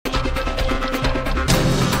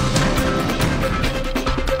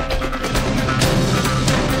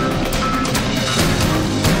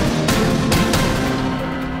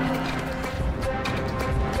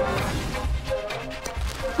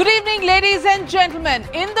evening, ladies and gentlemen.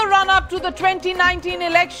 In the run-up to the 2019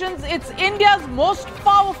 elections, it's India's most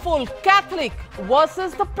powerful Catholic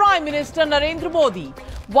versus the Prime Minister Narendra Modi.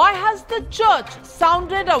 Why has the church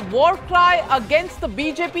sounded a war cry against the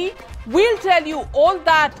BJP? We'll tell you all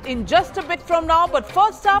that in just a bit from now. But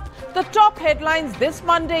first up, the top headlines this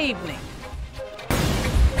Monday evening.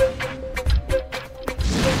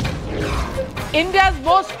 India's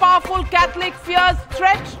most powerful Catholic fears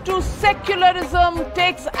threat to secularism,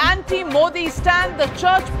 takes anti-Modi stand. The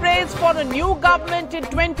church prays for a new government in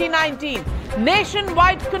 2019.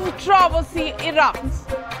 Nationwide controversy erupts.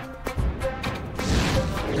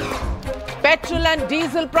 Petrol and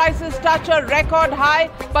diesel prices touch a record high,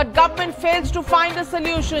 but government fails to find a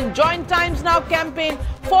solution. Joint Times Now campaign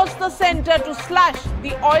forced the centre to slash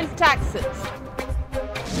the oil taxes.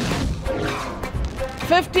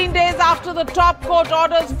 15 days after the top court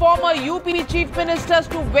orders former UP chief ministers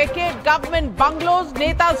to vacate government bungalows,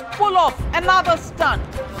 Netas pull off another stunt.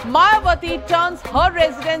 Mayawati turns her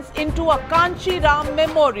residence into a Kanchi Ram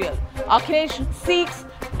memorial. Akhilesh seeks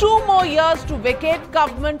 2 more years to vacate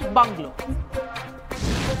government bungalow.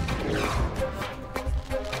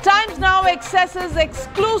 Times Now accesses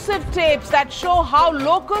exclusive tapes that show how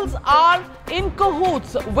locals are in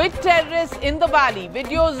cahoots with terrorists in the valley.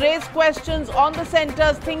 Videos raise questions on the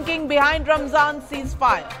centre's thinking behind Ramzan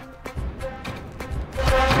ceasefire.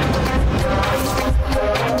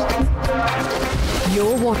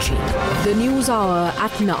 You're watching the News Hour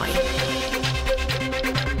at 9.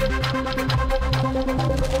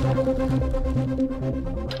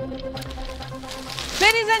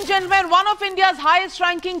 Ladies and gentlemen, one of India's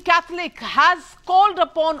highest-ranking Catholic has called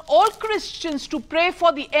upon all Christians to pray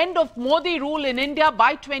for the end of Modi rule in India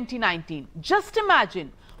by 2019. Just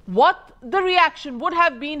imagine what the reaction would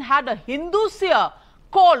have been had a Hindu seer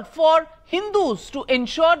called for Hindus to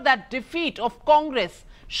ensure that defeat of Congress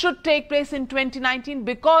should take place in 2019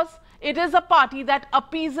 because it is a party that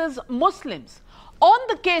appeases Muslims. On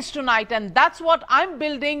the case tonight, and that's what I'm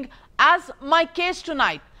building as my case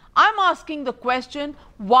tonight, I'm asking the question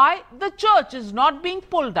why the church is not being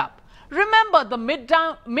pulled up. Remember the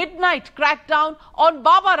midnight crackdown on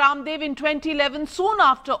Baba Ramdev in 2011, soon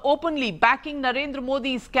after openly backing Narendra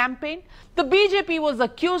Modi's campaign? The BJP was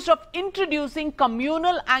accused of introducing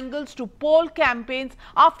communal angles to poll campaigns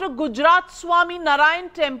after Gujarat Swami Narayan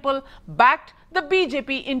Temple backed the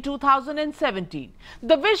BJP in 2017.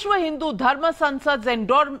 The Vishwa Hindu Dharma Sansad's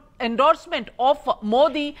endorsement of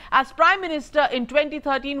Modi as Prime Minister in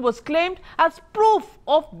 2013 was claimed as proof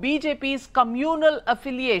of BJP's communal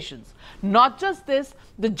affiliations. Not just this,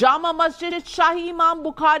 the Jama Masjid Shahi Imam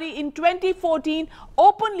Bukhari in 2014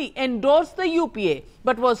 openly endorsed the UPA,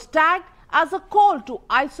 but was tagged as a call to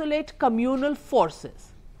isolate communal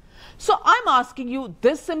forces. So I'm asking you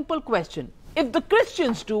this simple question. If the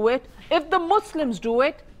Christians do it, if the Muslims do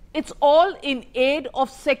it, it's all in aid of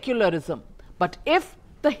secularism. But if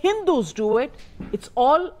the Hindus do it, it's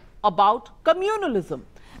all about communalism.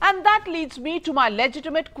 And that leads me to my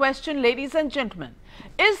legitimate question, ladies and gentlemen.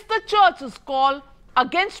 Is the church's call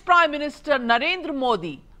against Prime Minister Narendra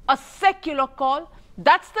Modi a secular call?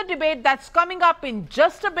 That's the debate that's coming up in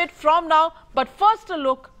just a bit from now. But first, a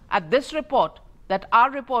look at this report that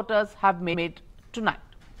our reporters have made tonight.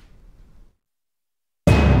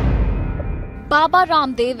 Baba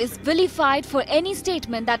Ramdev is vilified for any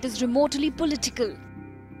statement that is remotely political.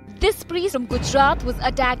 This priest from Gujarat was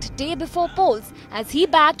attacked day before polls as he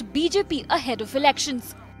backed BJP ahead of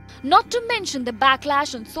elections. Not to mention the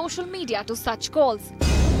backlash on social media to such calls.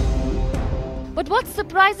 But what's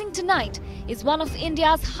surprising tonight is one of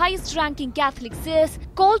India's highest-ranking Catholic seers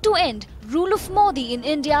called to end rule of Modi in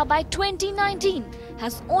India by 2019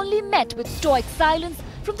 has only met with stoic silence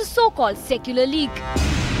from the so-called secular league.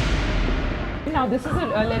 Now, this is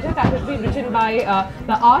a letter that has been written by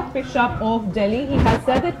the Archbishop of Delhi. He has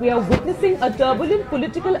said that we are witnessing a turbulent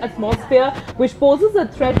political atmosphere which poses a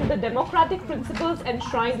threat to the democratic principles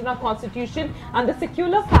enshrined in our constitution and the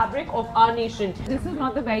secular fabric of our nation. This is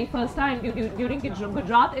not the very first time. During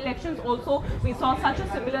Gujarat elections also, we saw such a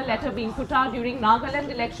similar letter being put out during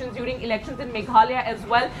Nagaland elections, during elections in Meghalaya as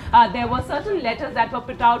well. There were certain letters that were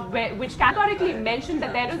put out which categorically mentioned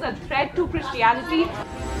that there is a threat to Christianity.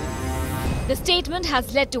 The statement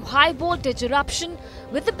has led to high-voltage eruption,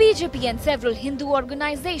 with the BJP and several Hindu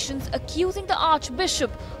organizations accusing the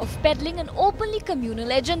Archbishop of peddling an openly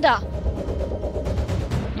communal agenda.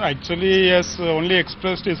 Actually, he has only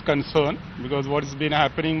expressed his concern because what has been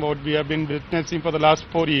happening, what we have been witnessing for the last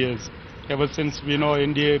 4 years, ever since we know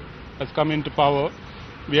India has come into power.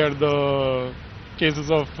 We had the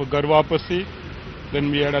cases of Garwapasi,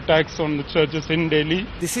 then we had attacks on the churches in Delhi.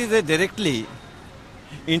 This is directly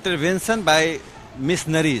intervention by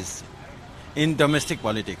missionaries in domestic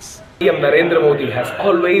politics. PM Narendra Modi has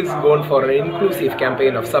always gone for an inclusive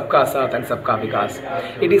campaign of Sabka Saath and Sabka Vikas.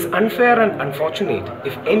 It is unfair and unfortunate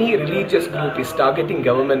if any religious group is targeting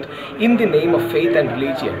government in the name of faith and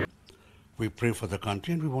religion. We pray for the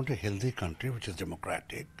country and we want a healthy country which is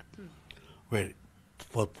democratic, where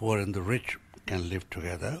the poor and the rich can live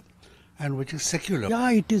together, and which is secular.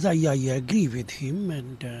 Yeah, it is. I agree with him,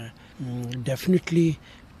 and definitely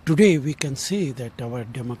today we can say that our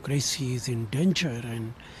democracy is in danger,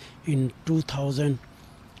 and in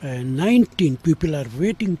 2019 people are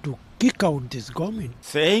waiting to kick out this government.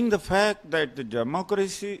 Saying the fact that the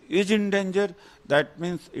democracy is in danger, that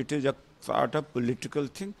means it is a sort of political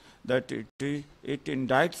thing, that it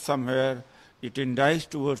indicts somewhere, it indicts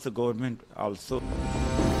towards the government also.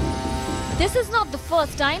 This is not the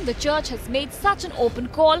first time the church has made such an open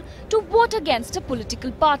call to vote against a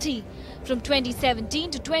political party. From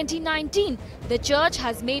 2017 to 2019, the church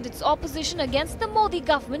has made its opposition against the Modi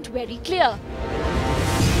government very clear.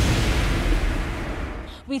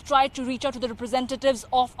 We tried to reach out to the representatives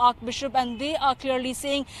of Archbishop, and they are clearly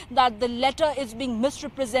saying that the letter is being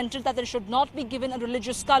misrepresented, that it should not be given a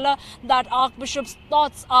religious color, that Archbishop's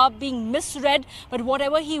thoughts are being misread. But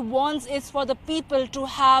whatever he wants is for the people to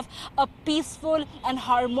have a peaceful and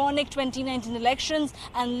harmonic 2019 elections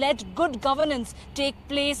and let good governance take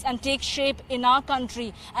place and take shape in our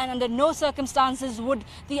country. And under no circumstances would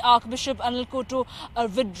the Archbishop Anil Koto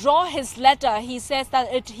withdraw his letter. He says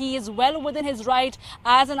that he is well within his right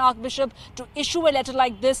as an Archbishop to issue a letter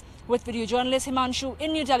like this. With video journalist Himanshu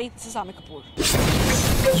in New Delhi, this is Ami Kapoor.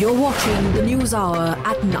 You're watching the News Hour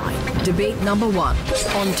at 9. Debate number 1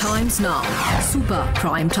 on Times Now, Super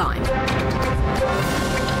Prime Time.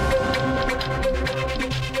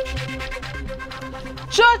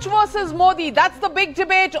 Church versus Modi, that's the big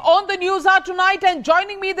debate on the News Hour tonight. And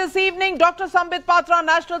joining me this evening, Dr. Sambit Patra,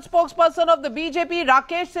 national spokesperson of the BJP,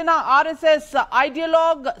 Rakesh Sinha, RSS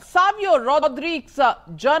ideologue, Savio Rodriguez,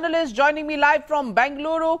 journalist, joining me live from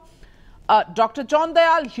Bengaluru, Dr. John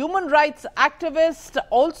Dayal, human rights activist,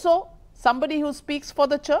 also somebody who speaks for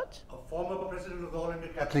the church. A former president of the All India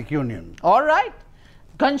Catholic Union. All right.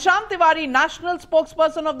 Ghanshyam Tiwari, national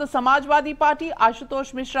spokesperson of the Samajwadi Party,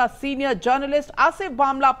 Ashutosh Mishra, senior journalist, Asif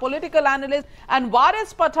Bhamla, political analyst, and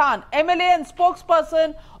Waris Pathan, MLA and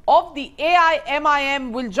spokesperson of the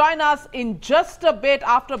AIMIM, will join us in just a bit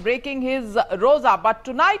after breaking his roza. But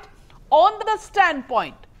tonight, on the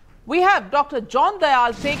standpoint, we have Dr. John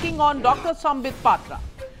Dayal taking on Dr. Sambit Patra.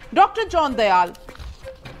 Dr. John Dayal,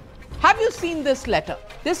 have you seen this letter?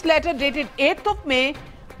 This letter dated 8th of May,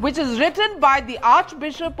 which is written by the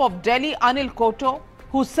Archbishop of Delhi, Anil Koto,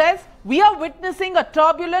 who says, "We are witnessing a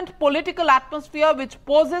turbulent political atmosphere which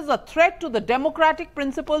poses a threat to the democratic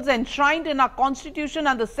principles enshrined in our constitution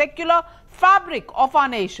and the secular fabric of our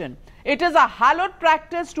nation. It is a hallowed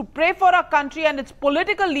practice to pray for our country and its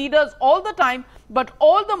political leaders all the time, but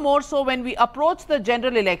all the more so when we approach the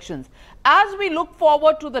general elections. As we look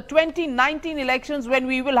forward to the 2019 elections, when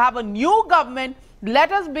we will have a new government,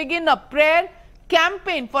 let us begin a prayer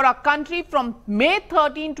campaign for our country from May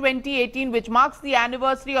 13, 2018, which marks the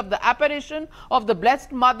anniversary of the apparition of the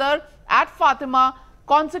Blessed Mother at Fatima,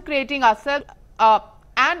 consecrating ourselves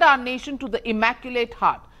and our nation to the Immaculate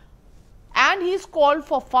Heart." And he's called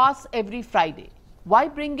for fast every Friday. Why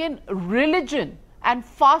bring in religion and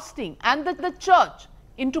fasting and the church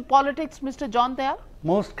into politics, Mr. John Dayal?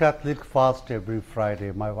 Most Catholics fast every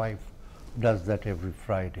Friday. My wife does that every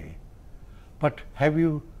Friday. But have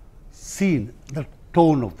you seen the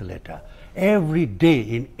tone of the letter? Every day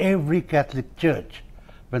in every Catholic church,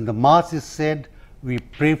 when the Mass is said, we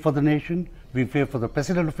pray for the nation, we pray for the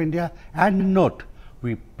President of India, and note,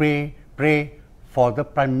 we pray for the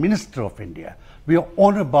Prime Minister of India. We are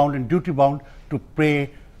honor bound and duty bound to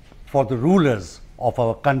pray for the rulers of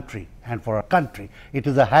our country and for our country. It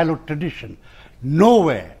is a hallowed tradition.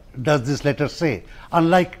 Nowhere does this letter say,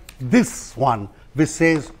 unlike this one which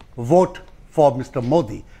says vote for Mr.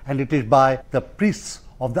 Modi, and it is by the priests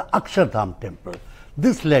of the Akshardham temple.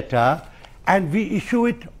 This letter, and we issue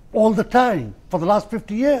it all the time for the last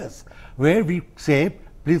 50 years, where we say,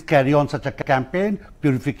 please carry on such a campaign,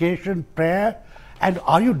 purification, prayer. And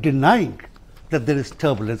are you denying that there is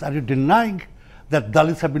turbulence? Are you denying that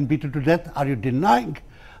Dalits have been beaten to death? Are you denying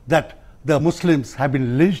that the Muslims have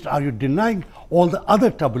been lynched? Are you denying all the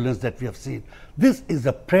other turbulence that we have seen? This is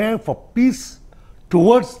a prayer for peace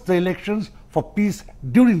towards the elections, for peace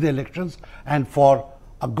during the elections, and for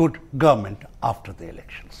a good government after the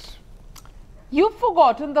elections. You've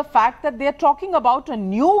forgotten the fact that they're talking about a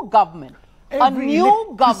new government. A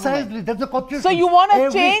new government. Precisely, that's the constitution. So you want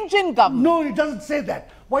a change in government? No, it doesn't say that.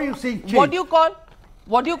 Why are you saying change? What do you call?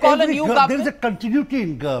 What do you call a new government? There is a continuity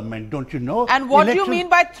in government, don't you know? And what do you mean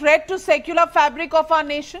by threat to secular fabric of our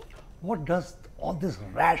nation? What does all this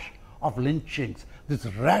rash of lynchings, this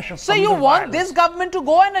rash of... So you want this government to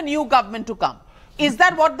go and a new government to come? Is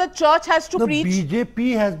that what the church has to preach? The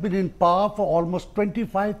BJP has been in power for almost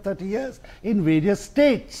 25-30 years in various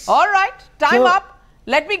states. All right, time up.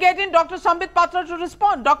 Let me get in Dr. Sambit Patra to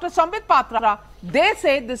respond. Dr. Sambit Patra, they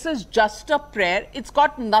say this is just a prayer. It's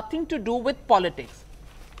got nothing to do with politics.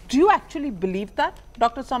 Do you actually believe that,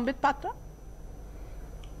 Dr. Sambit Patra?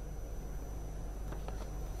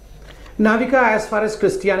 Navika, as far as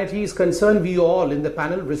Christianity is concerned, we all in the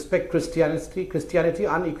panel respect Christianity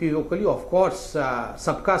unequivocally. Of course,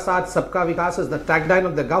 Sabka Saath, Sabka Vikas is the tagline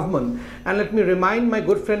of the government. And let me remind my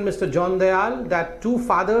good friend Mr. John Dayal that 2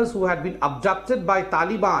 fathers who had been abducted by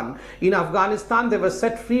Taliban in Afghanistan, they were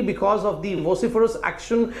set free because of the vociferous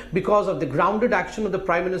action, because of the grounded action of the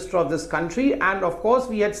Prime Minister of this country. And of course,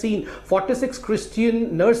 we had seen 46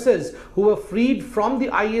 Christian nurses who were freed from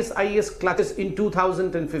the ISIS clutches in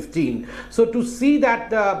 2015. So to see that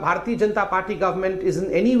the Bharatiya Janata Party government is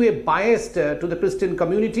in any way biased to the Christian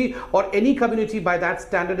community or any community by that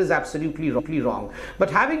standard is absolutely wrong. But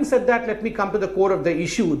having said that, let me come to the core of the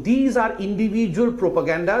issue. These are individual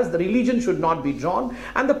propagandas. The religion should not be drawn,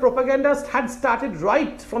 and the propagandas had started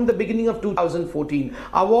right from the beginning of 2014.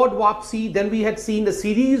 Award Wapsi, then we had seen a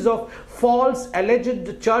series of false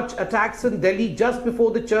alleged church attacks in Delhi just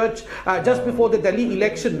before the Delhi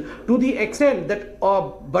election, to the extent that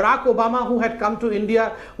Barack Obama, who had come to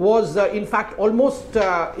India, was in fact almost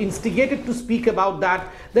instigated to speak about that.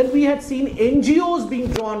 Then we had seen NGOs being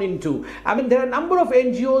drawn into. I mean, there are a number of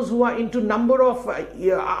NGOs who are into number of,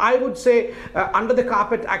 I would say, under the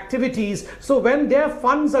carpet activities. So when their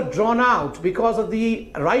funds are drawn out because of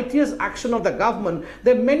the righteous action of the government,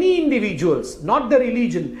 there are many individuals, not the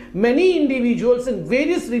religion, many individuals in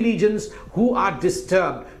various religions who are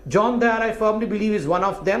disturbed. John Dayal, I firmly believe, is one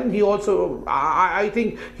of them. He also, I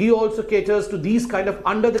think, he also caters to these kind of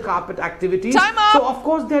under the carpet activities. Time up. So of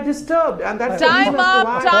course they're disturbed, and that's time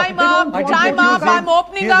up. Time up. I'm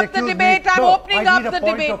opening up the debate. I'm opening up the debate.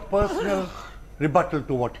 I need a point of personal rebuttal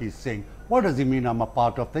to what he's saying. What does he mean I'm a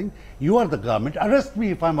part of thing? You are the government. Arrest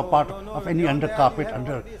me if I'm a part of any under carpet,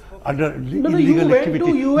 under illegal activity.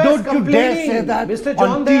 Don't you dare say that Mr. John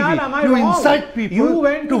on Dayal, TV. am I you wrong? incite people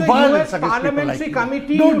to violence against people like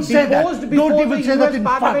you. Don't say that. Don't even say that in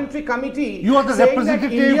fun. You are the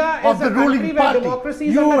representative of the ruling party.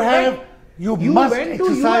 You must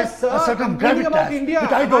exercise a certain gravitas,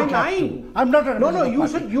 which I don't have to. I'm not a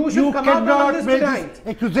representative. You should come out on this tonight.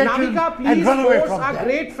 Accusation Navika, please and run away force from our that.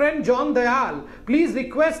 great friend John Dayal. Please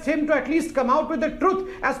request him to at least come out with the truth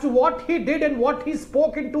as to what he did and what he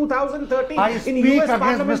spoke in 2013 I in speak US against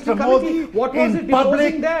Parliamentary Mr. Committee. Modi What was in it public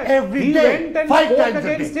deposing there? every He day, went and 5 spoke times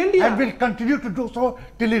against a day, India. and will continue to do so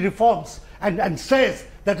till he reforms and says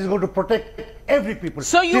that is going to protect every people.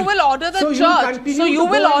 So you will order the church. So you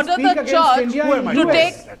will order the church to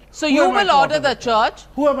take. So you will order the church.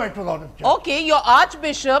 Who am I to order the church? Okay, your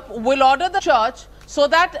archbishop will order the church so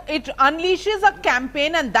that it unleashes a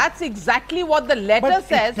campaign, and that's exactly what the letter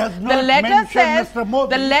says. The letter says,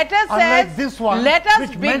 let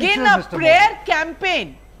us begin a prayer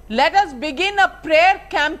campaign. Let us begin a prayer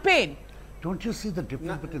campaign. Don't you see the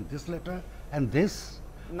difference between this letter and this?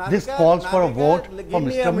 This calls for a vote for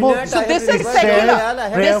Mr. Modi. So this is secular.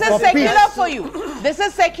 This is secular for you. This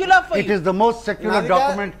is secular for you. It is the most secular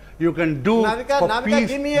document you can do for peace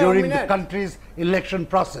during the country's election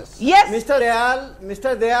process. Yes. Mr.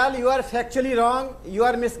 Dayal, you are factually wrong. You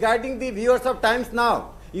are misguiding the viewers of Times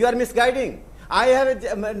Now. You are misguiding.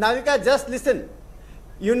 Navika, just listen.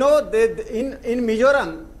 You know, in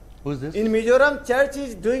Mizoram, who is this? In Mizoram, church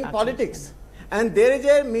is doing politics, and there is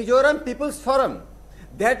a Mizoram People's Forum.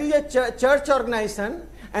 That is a church organization,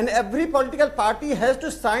 and every political party has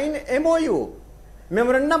to sign MOU,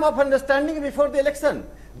 Memorandum of Understanding, before the election.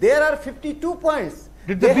 There are 52 points.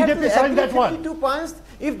 Did the BJP sign that one? 52 points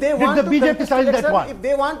if they want to contest election, if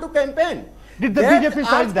they want to campaign. Did the BJP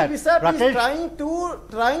sign that? Rakesh is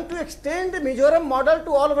trying to extend the Mizoram model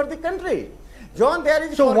to all over the country. John, there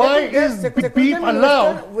is so why is beef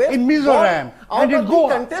allowed in Mizoram and in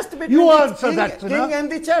Goa? You answer that, King and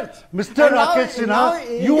the church. Mr. Rakesh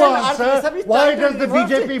Sinha, you answer why does the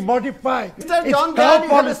BJP modify its cow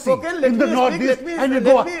policy in the northeast and in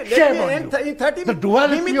Goa? Shame on you. The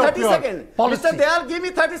duality of your policy. Mr. Dayal, give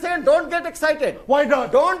me 30 seconds. Don't get excited. Why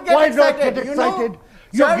not? Don't get excited. You know,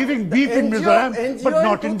 You are giving beef in Mizoram, but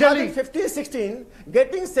not in Delhi. 2015-16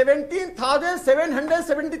 getting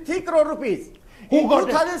 17,773 crore rupees. Who got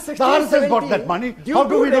it? The RSS got that money. How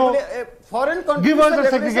do we know? Foreign Give us the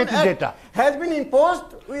Regulation segregated Act data. Has been imposed.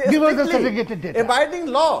 Give us the segregated data. Abiding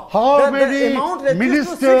law. How the many amount reduced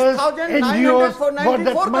ministers, to 6,994 NGOs got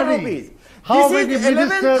that money? rupees. How This many is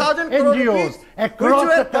ministers, 11,000 crore NGOs rupees, across which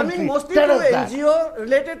were the country? coming mostly Tell to us that. NGO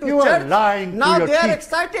related to You are church. lying to Now your they are teeth.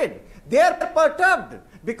 excited. They are perturbed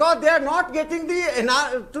because they are not getting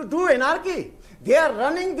to do anarchy. They are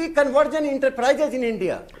running the conversion enterprises in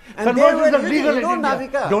India. And Conversions are legal in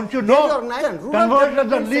India. Don't you know?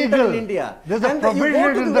 Conversions are legal. In India. There's a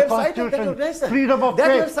provision in the Constitution. Freedom of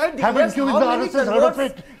press. Haven't you in the RSS heard of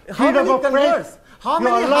it? Freedom of press. How You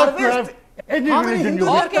are many allowed to have harvests? any How many religion you Hindus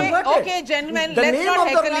are want. converted? Okay, gentlemen, the let's name not of the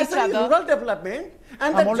heckle each organization is other. rural development,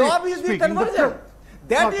 and I'm the only job is the speaking the conversion. truth.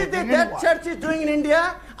 That Not is taking that anyone. church is doing in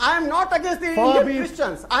India. I am not against the Far Indian be-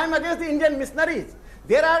 Christians. I am against the Indian missionaries.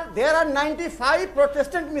 There are 95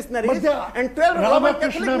 Protestant missionaries But there are and 12 Roman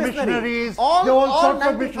Catholic Ramakrishna missionaries. missionaries, All there are all sorts of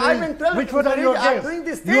 95 missionaries. and 12 Which one are you missionaries are against? doing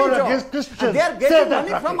the same You are job. against Christians. And they are Say getting that,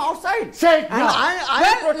 money from Rakesh. outside. Say it And now.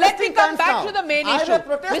 Well, let me come back to the main issue.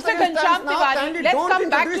 Mr. Kancham Tiwari, let's come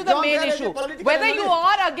back to the main issue. Whether you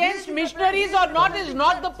are against missionaries or not is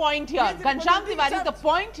not the point here. Kancham Tiwari, the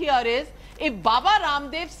point here is if Baba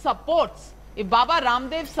Ramdev supports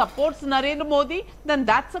Narendra Modi, then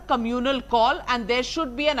that's a communal call and there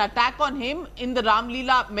should be an attack on him in the Ram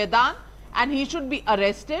Leela Maidan and he should be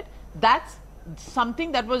arrested. That's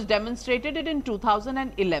something that was demonstrated in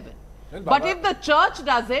 2011. But if the church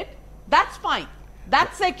does it, that's fine.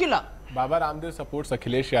 That's secular. Baba Ramdev supports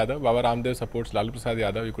Akhilesh Yadav. Baba Ramdev supports Lalu Prasad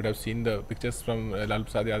Yadav. You could have seen the pictures from Lalu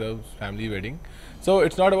Prasad Yadav's family wedding. So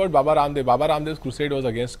it's not about Baba Ramdev. Baba Ramdev's crusade was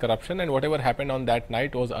against corruption, and whatever happened on that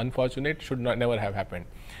night was unfortunate, should never have happened.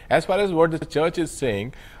 As far as what the church is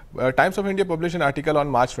saying, Times of India published an article on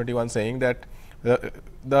March 21 saying that the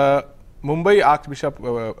Mumbai Archbishop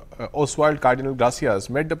Oswald Cardinal Gracias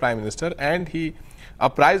met the Prime Minister and he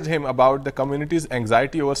apprised him about the community's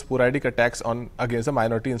anxiety over sporadic attacks against the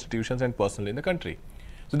minority institutions and personnel in the country.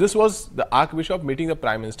 So this was the Archbishop meeting the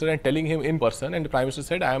Prime Minister and telling him in person, and the Prime Minister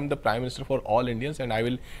said, I am the Prime Minister for all Indians and I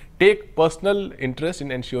will take personal interest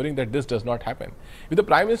in ensuring that this does not happen. If the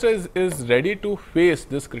Prime Minister is ready to face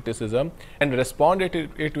this criticism and respond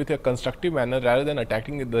it with a constructive manner rather than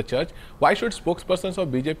attacking the church, why should spokespersons of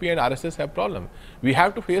BJP and RSS have problem? We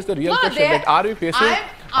have to face the real question that are we facing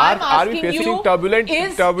turbulent political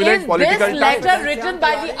times? Is this letter times? written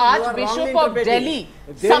by the Archbishop of Delhi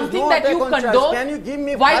There is something no that you attack on church. condone? Can you give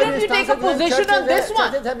me Why 5 don't you take a instances when position on this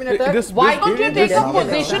one? Why don't you take a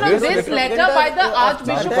position on this letter by the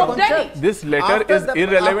Archbishop of Delhi? This letter is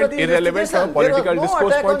irrelevant from a political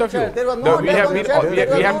discourse point of view.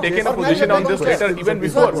 We have taken a position on this letter even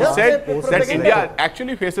before. We said that India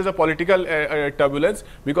actually faces a political turbulence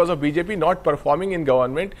because of BJP not performing in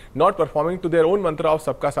government, not performing to their own mantra of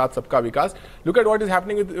Sabka Saath, Sabka Vikas. Look at what is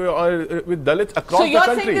happening with Dalits across the country. So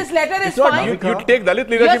you're saying this letter is fine? You take Dalit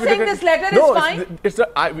leadership. You're saying this letter is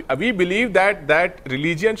fine? We believe that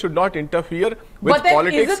religion should not interfere with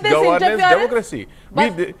politics, governance, democracy.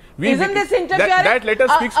 Isn't this interference? That letter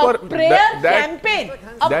speaks for a prayer campaign.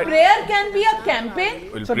 A prayer can be a campaign.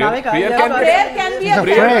 Prayer can be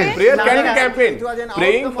a campaign.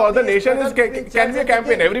 Praying for the nation can be a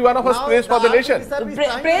campaign. Every one of us prays for the nation.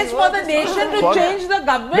 Prays for the nation to change the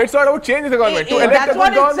government. It's not about change the government. To elect a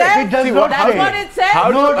good government. That's what it says.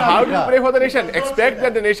 How do you pray for the nation? Expect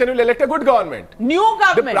that the nation will elect a good government. New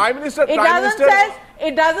government. The Prime Minister.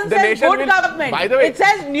 It doesn't say good government. By the way, it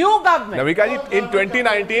says new government. Navika ji, in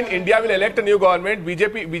 2019, India will elect a new government.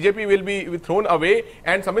 BJP will be thrown away,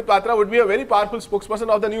 and Samit Patra would be a very powerful spokesperson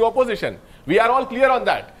of the new opposition. We are all clear on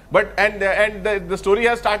that. But the story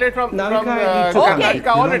has started from Karnataka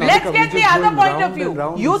already. Let's get the other point of view.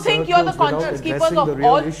 You think you're the conscience keepers of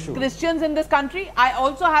all Christians in this country? I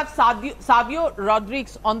also have Savio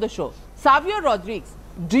Rodriguez on the show. Savio Rodriguez,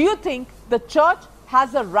 do you think the church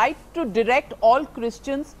has a right to direct all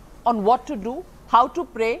Christians on what to do, how to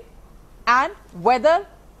pray, and whether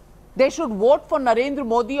they should vote for Narendra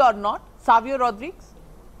Modi or not? Savio Rodriguez?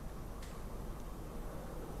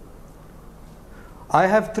 I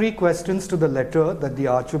have 3 questions to the letter that the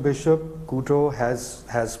Archbishop Kuto has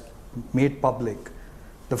made public.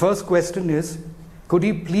 The first question is, could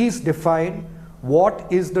he please define what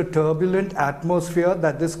is the turbulent atmosphere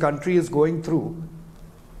that this country is going through?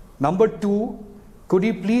 Number 2, could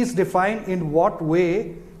he please define in what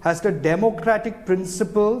way has the democratic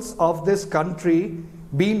principles of this country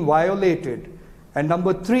been violated? And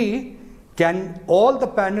number 3, can all the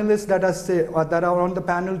panelists that are on the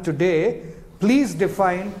panel today please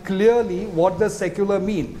define clearly what does secular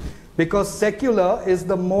mean? Because secular is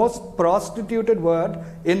the most prostituted word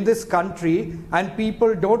in this country and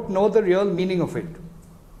people don't know the real meaning of it.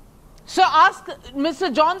 So ask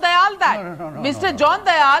Mr. John Dayal that. Mr. John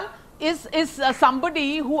Dayal is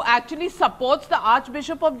somebody who actually supports the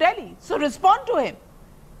Archbishop of Delhi. So respond to him.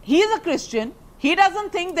 He is a Christian. He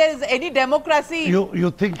doesn't think there is any democracy.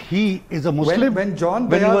 You think he is a Muslim? When John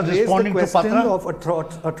Dayal raised the question of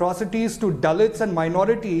atrocities to Dalits and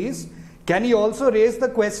minorities, can he also raise the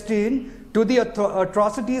question to the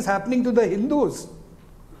atrocities happening to the Hindus?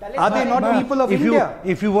 Are they not people of India?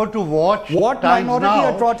 If you were to watch what Times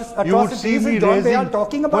minority now, you would see me John raising Dayal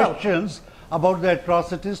talking about? questions about the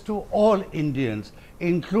atrocities to all Indians,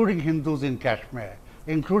 including Hindus in Kashmir,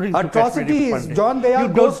 including atrocities. John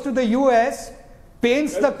Dayal goes to the US,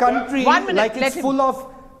 paints the country like it's full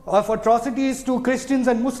of atrocities to Christians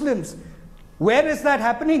and Muslims. Where is that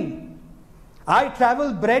happening? I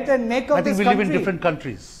travel breadth and neck of this country. I think we live in different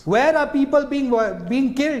countries. Where are people being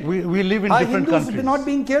killed? We live in different countries. Are Hindus not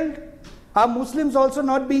being killed? Are Muslims also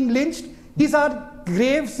not being lynched? These are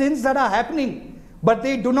grave sins that are happening. But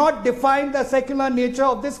they do not define the secular nature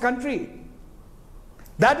of this country.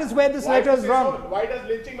 That is where this letter is wrong. Why does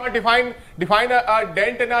lynching not define a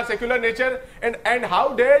dent in our secular nature? And how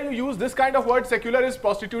dare you use this kind of word? Secular is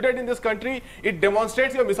prostituted in this country. It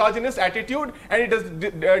demonstrates your misogynist attitude, and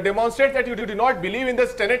it demonstrates that you do not believe in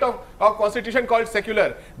this tenet of constitution called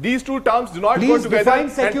secular. These two terms do not go together.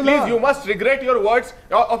 And please, you must regret your words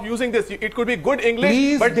of using this. It could be good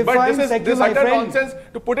English, but this is utter nonsense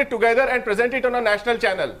to put it together and present it on a national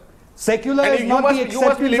channel. Secular is not the acceptance of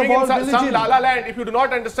all religion. You must be living in some la-la land if you do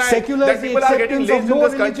not understand secular that people are getting lynched in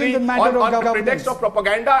this country on pretext of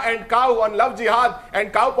propaganda and cow, on love jihad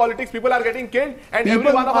and cow politics. People are getting killed, and people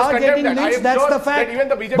every one of us condemn that. Lynched, that's the fact. That even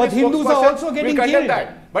the BJP but Hindus are also getting killed.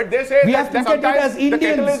 That. But they say we that have to look at it as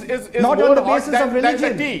Indians, is not on the basis of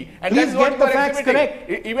religion. And please get the facts correct.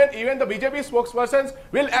 Even the BJP spokespersons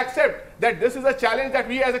will accept that this is a challenge that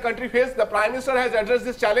we as a country face. The Prime Minister has addressed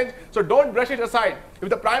this challenge, so don't brush it aside. If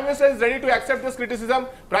the Prime Minister is ready to accept this criticism,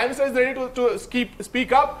 Prime Minister is ready to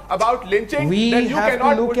speak up about lynching, then you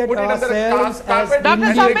cannot put it under the carpet.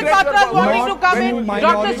 Dr. Sambit Patra is wanting to come in.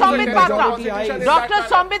 Dr. Sambit Patra. Dr.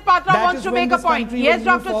 Sambit Patra wants to make a point. Yes,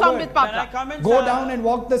 Dr. Sambit Patra. Go down and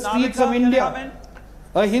walk the streets of India.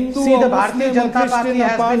 A Hindu, see, the Muslim, Bharatiya Janata Party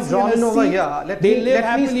has been drawn over here. They live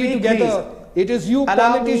happily together. It is you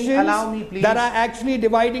politicians that are actually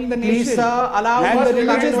dividing the nation. Please, sir, allow and the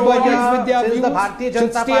religious bodies with their views the Bharatiya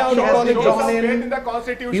should Janata stay out of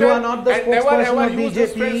politics. You are not the spokesperson of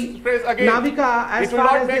BJP. Navika, as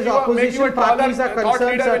far as these opposition parties are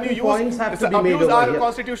concerned, certain points have to be made over here.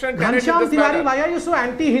 Ghanshyam Tiwari, why are you so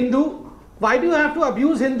anti-Hindu? Why do you have to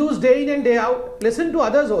abuse Hindus day in and day out? Listen to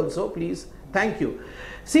others also, please. Thank you.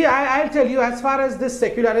 See, I'll tell you, as far as this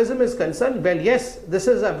secularism is concerned, well, yes, this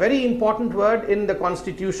is a very important word in the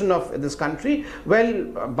constitution of this country. Well,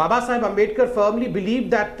 Baba Sahib Ambedkar firmly believed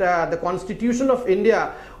that the constitution of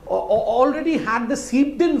India already had the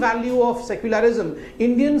seeped-in value of secularism.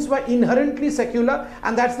 Indians were inherently secular,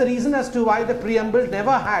 and that's the reason as to why the preamble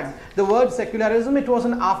never had the word secularism. It was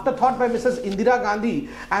an afterthought by Mrs. Indira Gandhi,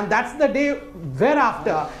 and that's the day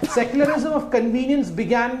whereafter secularism of convenience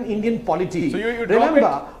began in Indian polity. So you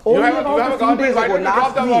remember, only about a few days ago,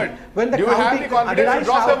 last week, when the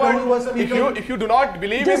counting was speaking, if you do not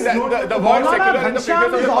believe in the word secular in the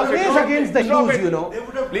previous is always against the Hindus, you know.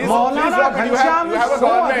 Maulana Ghanshyam is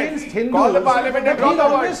so against Hindus that he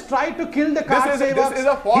always tried to kill the caste sevaks.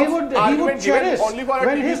 He would cherish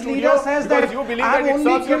when his leader says that I have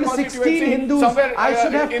only killed 16 Hindus, I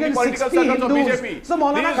should have killed 60 Hindus. So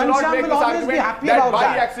Maulana Ghanshyam will always be happy about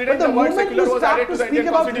that. But the moment you start to speak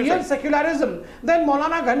about real secularism, then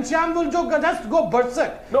Maulana Ghanshyam will just go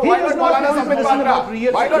berserk. No, why not Maulana Sambit Patra?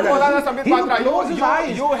 Why not Maulana Sambit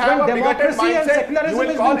Patra? You have a bigoted mindset. You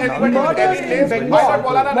will call anybody with any names. Why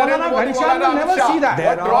not Maulana Ghanshyam will never see that.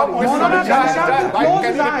 Maulana Ghanshyam will close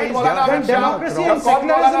his eyes when democracy and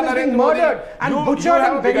secularism is being murdered and butchered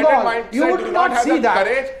in Bengal. You would not see that.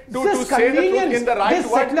 This convenience, this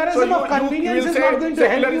secularism of convenience is not going to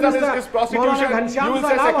help you, Mr. Maulana Ghanshyam. So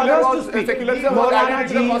allow others to speak. Maulana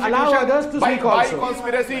ji, allow others to speak also.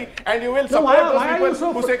 Conspiracy, and you will support those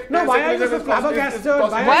people who say why are you so flabbergasted?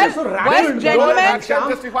 Why are you so rattled?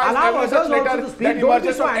 Allow others also to speak. Don't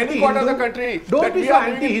be so anti-Hindu. Don't be so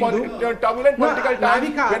anti-Hindu. Turbulent political times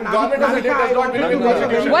when government of India does not believe in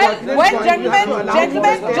constitution. Well,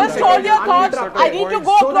 gentlemen, just hold your thoughts. I need to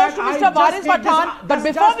go across to Mr. Waris Pathan, but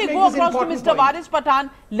before we go across to Mr. Waris Pathan,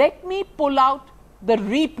 let me pull out the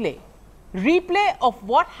replay replay of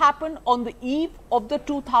what happened on the eve of the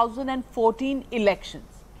 2014 elections.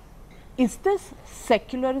 Is this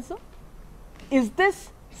secularism? Is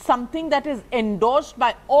this something that is endorsed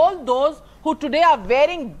by all those who today are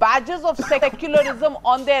wearing badges of secularism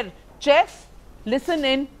on their chests? Listen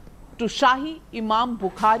in to Shahi Imam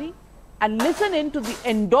Bukhari and listen in to the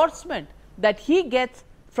endorsement that he gets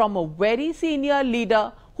from a very senior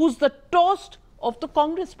leader who's the toast of the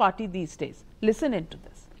Congress party these days. Listen in to this.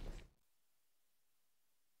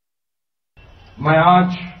 मैं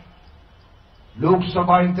आज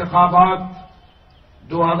लोकसभा इंतखाबात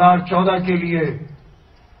 2014 के लिए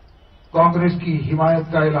कांग्रेस की हिमायत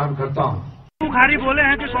का ऐलान करता हूं। बुखारी बोले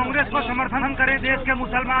हैं कि कांग्रेस को समर्थन करे देश के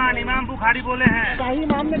मुसलमान। इमाम बुखारी बोले हैं। शाही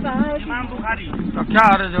इमाम ने कहा है इमाम बुखारी तो क्या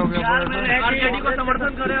अर्ज हो गया? आरजेडी को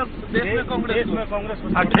समर्थन करे देश में कांग्रेस को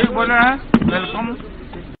ठीक बोले हैं। Welcome.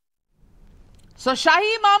 So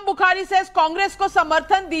Shahi Imam Bukhari says Congress ko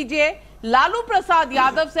samarthan dijiye. Lalu Prasad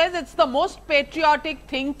Yadav says it's the most patriotic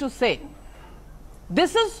thing to say.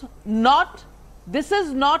 This is not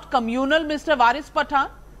communal, Mr. Waris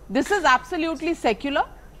Pathan. This is absolutely secular.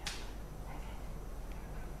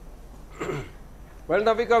 Well,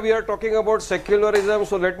 Navika, we are talking about secularism,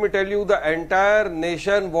 so let me tell you, the entire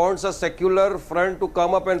nation wants a secular front to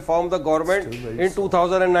come up and form the government in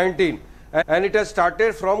 2019. And it has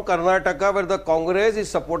started from Karnataka, where the Congress is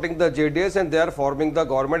supporting the JDS and they are forming the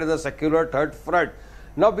government as a secular third front.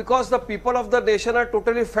 Now, because the people of the nation are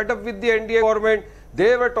totally fed up with the NDA government,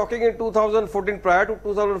 they were talking in 2014, prior to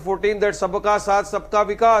 2014, that Sabka Saath, Sabka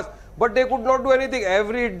Vikas. But they could not do anything.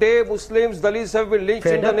 Every day Muslims, Dalits have been lynched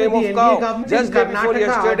in the name of cow. Just day before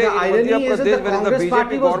yesterday in Madhya Pradesh, where the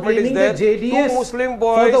BJP government is there, 2 Muslim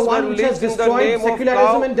boys were lynched in the name of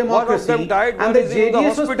cow. One of them died, one is in the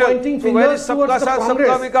hospital. So where is Sabka Saath,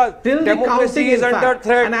 Sabka Vikas? Democracy is under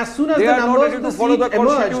threat. They are not ready to follow the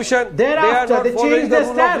constitution. They are not following the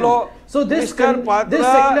rule of law. So this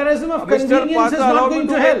secularism of convenience is not going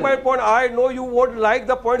to help. My point. I know you won't like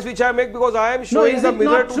the points which I make because I am showing the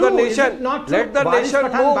mirror to the nation. Let the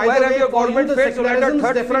nation know where your government fails. So let a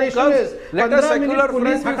third front come. Let a secular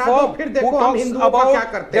front be formed who talks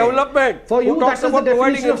about development, who talks about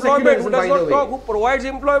providing employment, who does not talk, who provides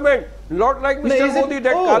employment. Not like Mr. Modi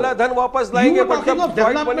that Kala Dhan wapas layenge, but the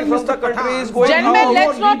white money from the country is going out. Gentlemen,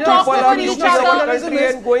 let's not talk over each other.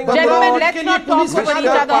 Gentlemen, let's not talk over each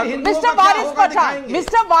other.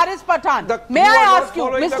 Mr. Waris Pathan, may I ask you,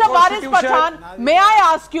 Mr. Waris Pathan, may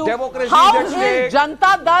I ask you, how is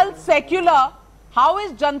Janata Dal secular? How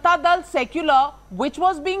is Janata Dal secular, which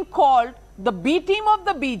was being called the B team of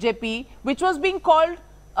the BJP, which was being called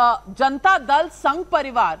Janata Dal Sangh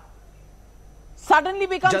Parivar, suddenly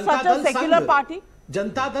becomes such a secular party?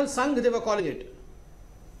 Janata Dal Sangh, they were calling it.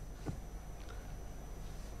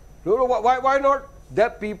 No, why not? The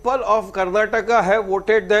people of Karnataka have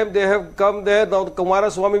voted them. They have come there. Now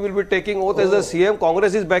Kumaraswamy will be taking oath as the CM.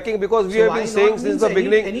 Congress is backing because we have been saying since the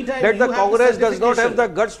beginning that the Congress does not have the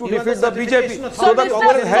guts to defeat the BJP. So the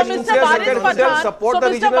Congress has to say support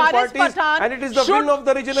the regional parties, and it is the will of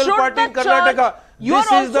the regional party in Karnataka.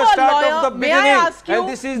 This is the start of the beginning, and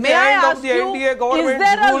this is the end of the NDA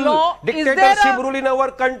government's rule, dictatorship rule in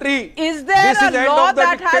our country. This is the end of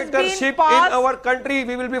the dictatorship in our country.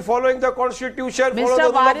 We will be following the constitution, follow the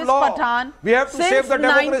rule of law. We have to save the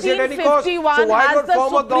democracy at any cost. So why not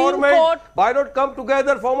form a government? Why not come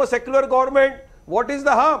together, form a secular government? What is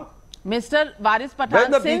the harm? Mr. Waris Pathan,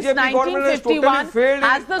 since 1951,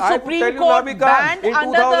 has the Supreme Court banned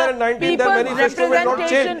under the People's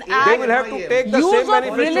Representation Act they will have to take the use same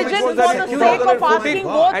of religion for the in sake of asking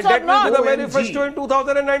votes and or that not? will be the manifesto in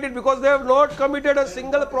 2019 because they have not committed a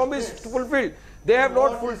single promise to fulfill. They have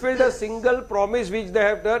not fulfilled a single promise which they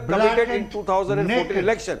have committed in 2014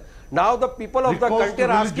 election. Now the people of the country are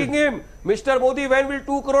asking him, Mr. Modi, when will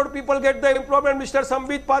 2 crore people get the employment? Mr.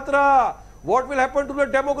 Sambit Patra, what will happen to the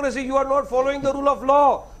democracy? You are not following the rule of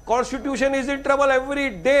law. Constitution is in trouble every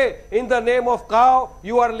day. In the name of cow,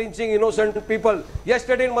 you are lynching innocent people.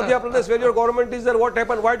 Yesterday in Madhya Pradesh, where your government is there, what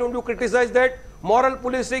happened? Why don't you criticize that? Moral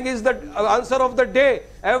policing is the answer of the day.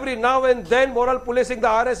 Every now and then, moral policing, the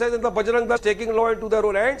RSS and the Bajrang Dal taking law into their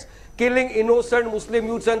own hands, killing innocent Muslim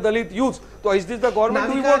youths and Dalit youths. So is this the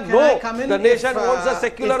government we want? No. The nation wants a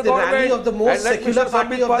secular government. The rally of the most secular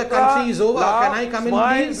party of the country is over. Can I come in,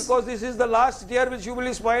 please? Because this is the last year which you will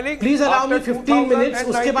be smiling. Please allow me 15 minutes.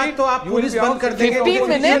 उसके बाद तो आप police बंद कर देंगे.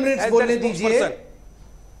 15 minutes बोलने दीजिए.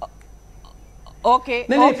 Okay.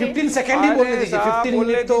 नहीं 15 सेकंड ही बोलने दीजिए. 15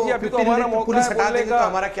 मिनट तो 15 मिनट पुलिस हटा देंगे तो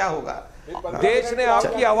हमारा क्या होगा? देश ने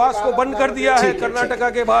आपकी आवाज को बंद कर दिया है कर्नाटका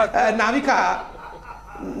के बाद.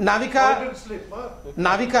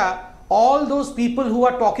 Navika all those people who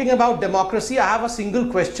are talking about democracy, I have a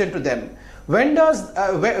single question to them. When does,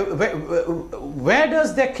 where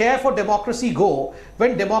does their care for democracy go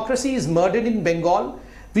when democracy is murdered in Bengal?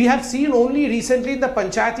 We have seen only recently in the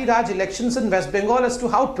Panchayati Raj elections in West Bengal as to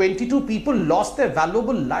how 22 people lost their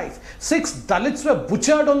valuable life. 6 Dalits were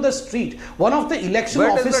butchered on the street. One of the election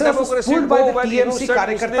officers was pulled by the TMC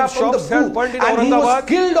Karyakarta from the booth and he was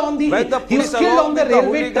killed on the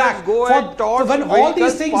railway track. When all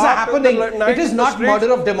these things are happening, it is not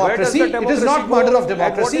murder of democracy. It is not murder of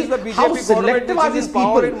democracy. How selective are these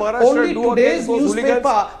people? Only today's newspaper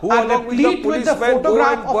are replete with the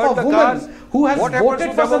photograph of a woman who has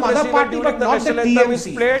voted for some other party but not the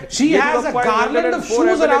TMC. She has a garland of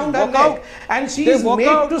shoes around her neck and she is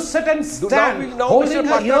made to sit and stand holding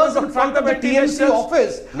her ears in front of the TMC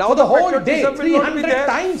office for the whole day 300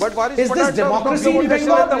 times. Is this democracy in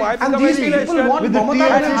Bengal? And these people want Mamata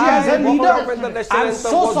Banerjee as a leader. I am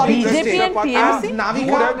so sorry to say.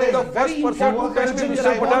 Navika, there is a very important question that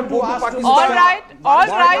I want to ask to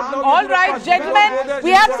All right, gentlemen,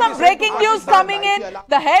 we have some breaking news coming in.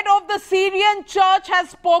 The head of the Syrian church has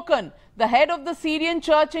spoken. The head of the Syrian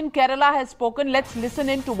church in Kerala has spoken. Let's listen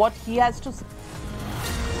in to what he has to say.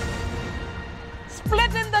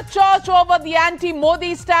 Split in the church over the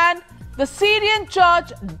anti-Modi stand. The Syrian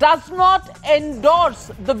church does not endorse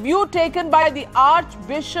the view taken by the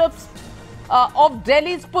archbishops of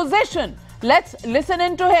Delhi's position. Let's listen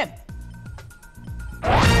in to him.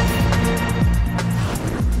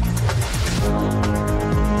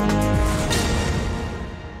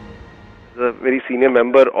 A very senior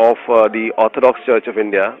member of the Orthodox Church of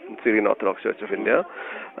India, Syrian Orthodox Church of India.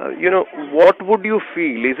 What would you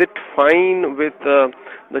feel? Is it fine with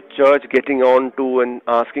the church getting on to and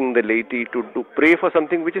asking the laity to pray for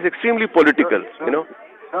something which is extremely political?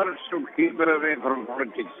 Church should keep it away from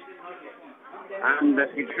politics, and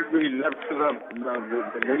it should be left to the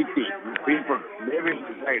laity, the people. They will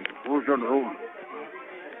decide who should rule.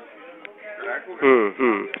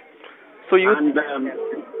 So you.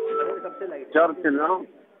 Church,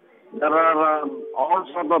 there are all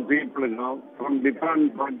sorts of people, from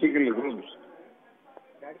different political groups.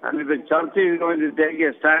 And if the church is going to take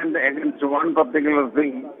a stand against one particular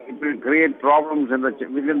thing, it will create problems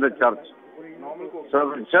within the church.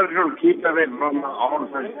 So the church should keep away from all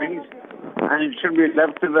such things, and it should be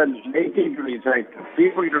left to the laity to decide,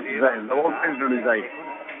 people to decide, the voters to decide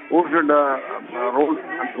who should rule the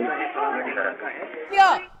country.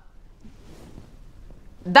 Yeah.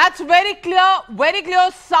 That's very clear,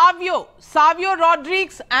 Savio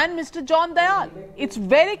Rodriguez and Mr. John Dayal. It's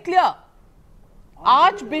very clear.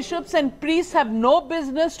 Archbishops and priests have no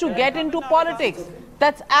business to get into politics.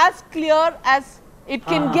 That's as clear as it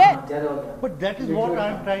can get. But that is what I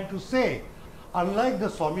am trying to say. Unlike the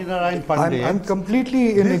Swaminarayan Pandey, I'm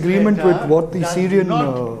completely in agreement with what the Syrian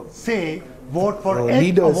say vote for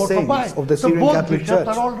leaders saying of the Syrian Catholic Church.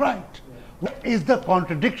 Are all right. What is the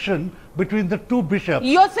contradiction between the two bishops?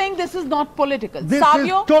 You're saying this is not political. This is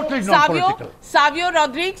totally not political. Savio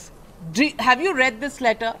Rodriguez, have you read this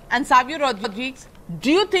letter? And Savio Rodriguez, do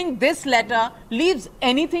you think this letter leaves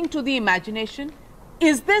anything to the imagination?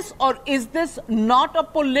 Is this or is this not a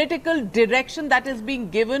political direction that is being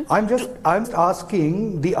given? I'm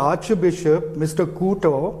asking the Archbishop, Mr.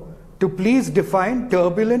 Couto, to please define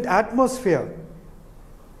turbulent atmosphere.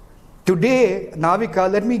 Today,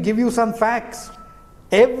 Navika, let me give you some facts.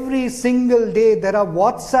 Every single day there are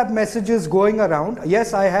WhatsApp messages going around.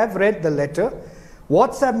 Yes, I have read the letter.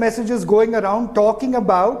 WhatsApp messages going around talking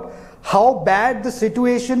about how bad the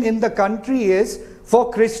situation in the country is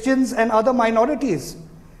for Christians and other minorities.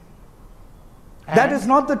 That is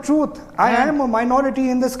not the truth. I am a minority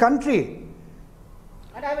in this country.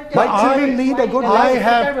 My children lead a good life. I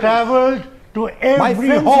have travelled to every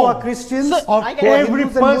home who are Christians, of every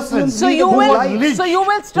person. So you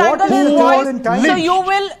will strangle his voice. So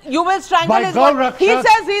you will strangle his voice. He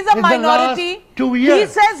says he's a minority. 2 years. He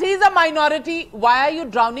says he's a minority. Why are you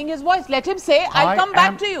drowning his voice? Let him say. I'll come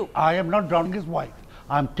back to you. I am not drowning his voice.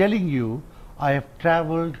 I'm telling you, I have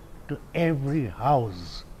travelled to every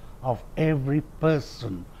house of every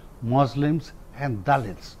person, Muslims and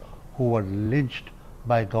Dalits, who were lynched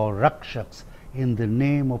by Gaurakshaks in the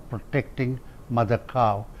name of protecting mother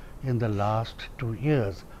cow in the last 2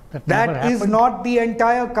 years. That is not the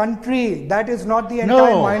entire country. That is not the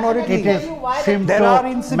entire minority. It is symptomatic. There are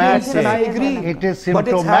incidents, and I agree. It is but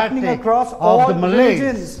it's happening across all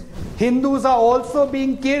religions. Hindus are also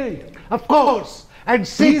being killed. Of course. And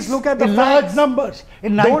please look at the large numbers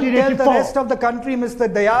in 1984. Don't tell the rest of the country, Mr.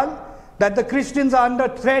 Dayal, that the Christians are under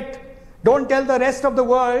threat. Don't tell the rest of the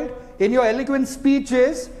world in your eloquent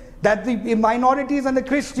speeches that the minorities and the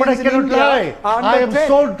Christians But I in cannot India lie. are I under am threat,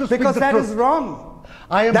 sold to speak because the that truth. is wrong.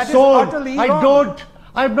 I am That is sold. utterly I wrong. don't.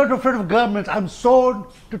 I'm not afraid of governments. I'm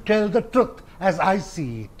sold to tell the truth as I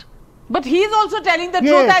see it. But he is also telling the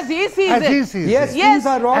Yes, truth as he sees as it. he sees Yes, it. things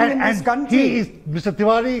are wrong in And this country. He is, Mr.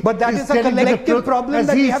 Tiwari, But that is a telling the collective truth problem as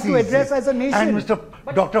that he we have to sees address it. as a nation. And Mr.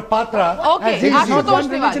 Dr. Patra, Okay, as he sees not one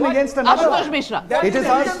it. religion against another. Ashutosh Mishra. It is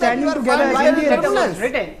us standing together as Why the Indians. letter was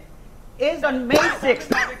written is on May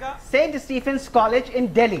 6th, St. Stephen's College in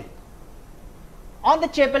Delhi. On the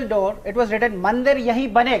chapel door, it was written, Mandir yahi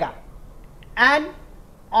banega. And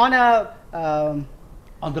on a...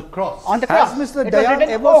 on the cross. On the cross. Has Mr. It was Dayal written,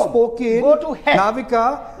 ever "Om, spoken, go to hell."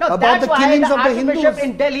 Navika, No, about that's the why killings the of the Archbishop Hindus?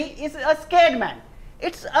 in Delhi is a scared man.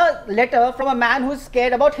 It's a letter from a man who's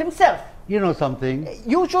scared about himself. You know something?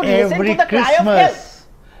 You should Every listen to the cry of Christmas, help.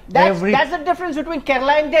 That's the difference between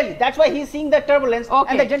Kerala and Delhi. That's why he's seeing the turbulence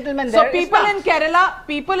and the gentleman there. So people in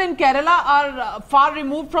Kerala are far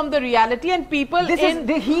removed from the reality, and people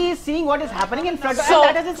he is seeing what is happening in front of So,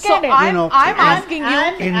 and that is so scared. I'm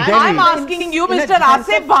asking you, Mr.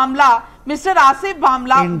 Asif Bhamla. Mr. Asif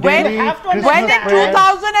Bhamla,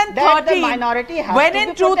 when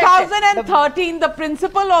in 2013, the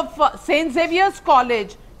principal of St. Xavier's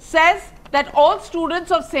College says that all students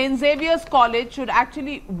of St. Xavier's College should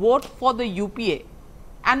actually vote for the UPA.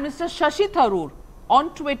 And Mr. Shashi Tharoor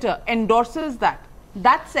on Twitter endorses that.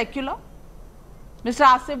 That's secular? Mr.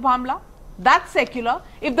 Asif Bhamla? That's secular.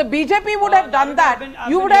 If the BJP would have done that,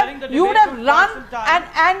 you would have run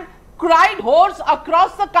and cried hoarse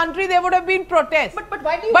across the country. There would have been protests.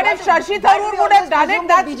 But if Shashi Tharoor would have done it,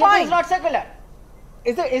 that's BJP fine. is not secular.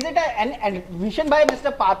 Is it an admission by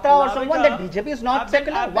Mr. Patra or someone that BJP is not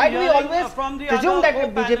secular? Why do we always presume that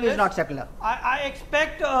BJP is not secular? I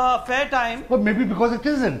expect a fair time. Well, maybe because it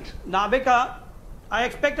isn't. Navika, I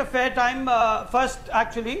expect a fair time first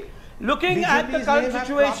actually. Looking at the current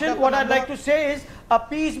situation, what I'd like to say is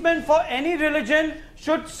appeasement for any religion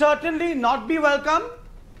should certainly not be welcome.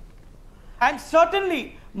 And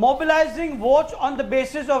certainly mobilizing votes on the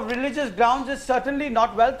basis of religious grounds is certainly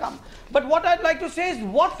not welcome. But what I'd like to say is,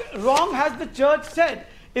 what wrong has the church said?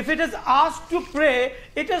 If it is asked to pray,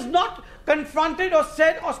 it is not confronted or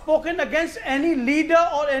said or spoken against any leader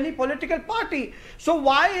or any political party. So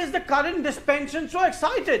why is the current dispensation so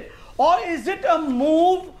excited? Or is it a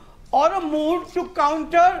move or a move to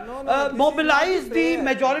mobilize the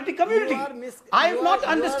majority community? I do not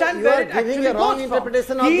understand where it actually goes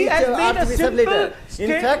from. He has made a simple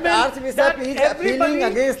In fact, Archbishop is appealing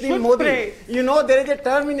against the Modi. You know, there is a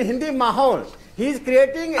term in Hindi, mahol. He is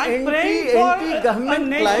creating anti-government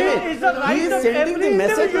climate. He is sending the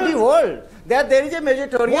message to the world that there is a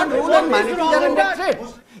majoritarian rule and minorities are under threat.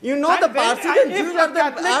 You know, the Parsis and Jews are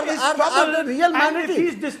the real minority.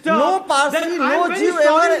 No Parsi, no Jew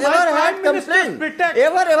ever had complained.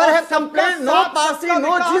 Ever have complained. No Parsi,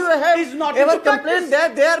 no Jew have ever complained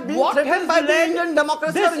that they are being threatened by the Indian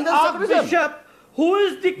democracy or Indian secularism. Who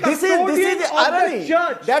is the custodian this is the irony,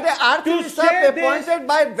 that an Archbishop appointed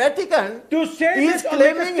by Vatican is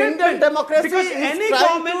claiming Indian democracy is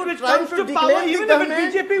trying to declare the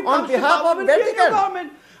government on behalf of Vatican.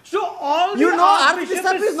 So all you know,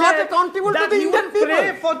 Archbishop is not accountable to the Indian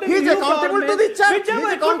people. He is accountable to the church. He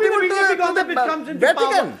is accountable to the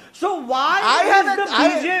Vatican. So why is the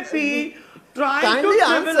BJP trying to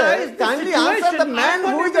trivialize kindly answer the man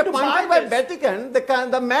who is appointed by Vatican,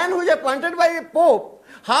 the man who is appointed by a Pope.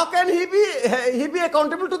 How can he be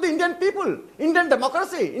accountable to the Indian people, Indian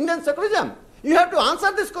democracy, Indian secularism? You have to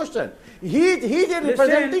answer this question. He is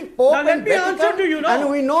representing Pope and Vatican, and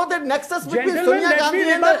we know that nexus between Sonia Gandhi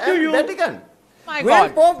and Vatican.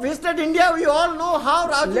 When Pope visited India, we all know how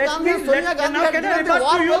Rajiv Gandhi and Sonia Gandhi had given the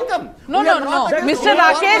warm welcome. No. Mr.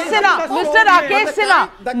 Rakesh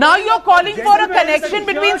Sinha, now you're calling for a connection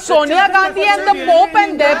between Sonia Gandhi and the Pope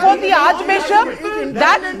and therefore the Archbishop?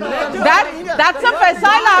 That's a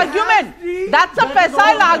facile argument. That's a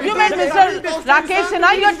facile argument, Mr. Rakesh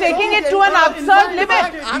Sinha. You're taking it to an absurd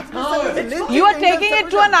limit. You are taking it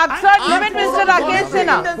to an absurd limit, Mr. Rakesh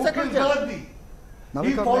Sinha.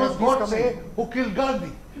 He follows God say who killed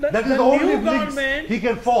Gandhi. That is the only links he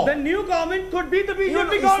can form. The new government could be the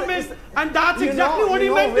BJP government, and that's exactly what he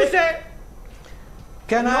meant to say.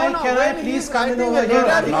 Can I please come in over here,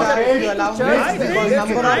 if you allow me? Because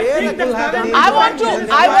number of people have been... I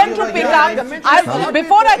want to pick up,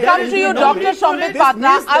 before I come to you, Dr. Sombit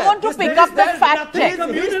Patra, I want to pick up the fact check.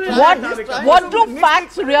 What do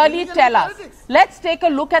facts really tell us? Let's take a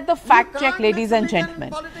look at the fact check, ladies and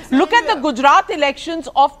gentlemen. Look at the Gujarat elections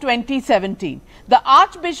of 2017. The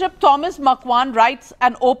Archbishop Thomas Makwan writes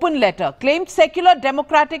an open letter, claimed secular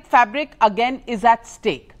democratic fabric again is at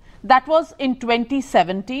stake. that was in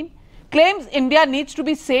 2017, claims India needs to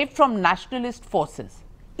be saved from nationalist forces.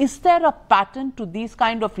 Is there a pattern to these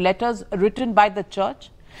kind of letters written by the church?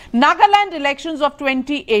 Nagaland elections of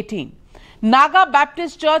 2018. Naga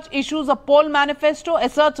Baptist Church issues a poll manifesto,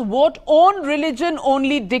 asserts vote own religion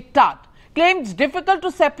only diktat, claims difficult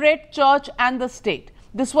to separate church and the state.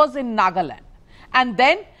 This was in Nagaland. And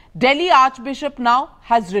then Delhi Archbishop now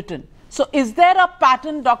has written. So is there a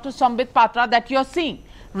pattern, Dr. Sambit Patra, that you're seeing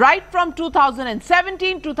right from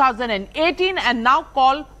 2017, 2018 and now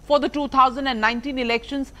call for the 2019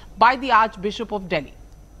 elections by the Archbishop of Delhi?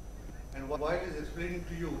 And while he's explaining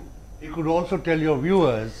to you, you could also tell your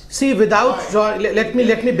viewers. See, without let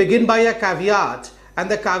me begin by a caveat. And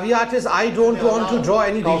the caveat is, I don't want to draw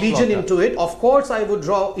any religion into it. Of course, I would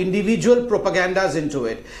draw individual propagandas into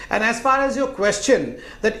it. And as far as your question,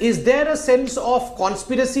 that is there a sense of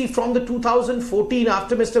conspiracy from the 2014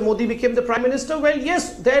 after Mr. Modi became the Prime Minister? Well,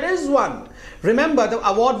 yes, there is one. Remember, the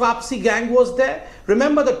Award Wapsi gang was there.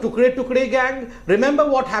 Remember the Tukre Tukre gang. Remember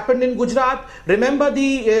what happened in Gujarat. Remember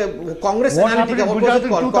the Congress Analytica. What was it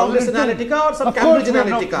called? Congress Analytica or some Cambridge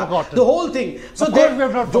Analytica. The whole thing. So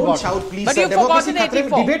don't shout, please. But you've forgotten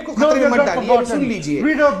 84. Debate ko khatre mein mat daliye. Sun lijiye.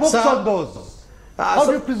 Read our books on those. How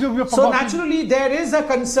do you presume you're so naturally there is a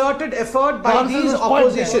concerted effort by these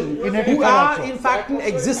opposition who are in fact in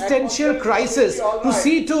existential crisis to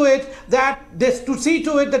see to it that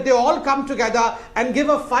they all come together and give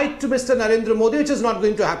a fight to Mr. Narendra Modi, which is not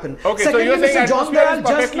going to happen. Okay, secondly, so you're saying Mr. John Dayal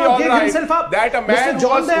just not gave himself up. That a man Mr.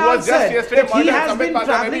 John Dayal said that he has been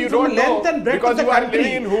travelling through length and breadth of the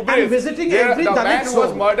country and visiting every Dalit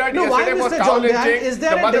home. No, why Mr. John Dayal? Is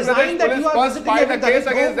there a design that you are visiting every Dalit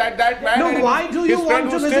home? No, why do you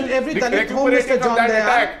want to visit every Dalit home, Mr. John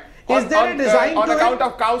Dayal? Is there a design on to account it?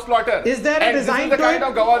 of cow slaughter? Is there a design to it? This is the kind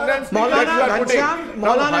of governance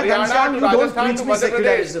Maulana Ghanshyam, you don't preach me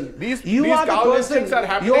secularism. You are the person,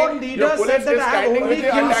 your leader said that I have only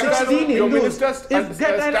killed 16 Hindus. If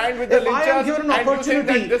I am given an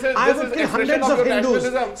opportunity, I would kill hundreds of Hindus.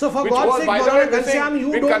 So for God's sake, Maulana Ghanshyam,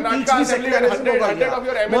 you don't teach me secularism over here.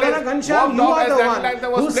 Maulana Ghanshyam, you are the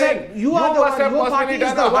one who said, you are the one, your party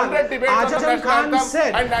is the one. Ajam Khan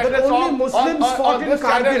said that only Muslims fought in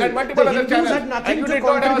Kargil. The Hindus had nothing to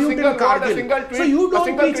contribute in Kargil. So you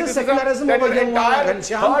don't preach a secularism over here, Maulana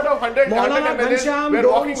Ghanshyam. Maulana Ghanshyam,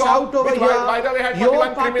 don't shout over here.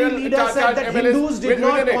 Your party leader said that Hindus did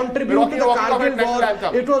not contribute to the Kargil war.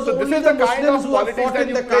 It was only the Muslims who have fought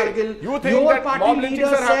in the Kargil. Your party leader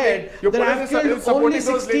said that I have killed only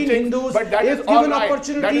 16 Hindus. If given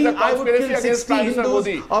opportunity, I would kill 60 Hindus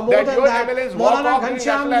or more than that. Maulana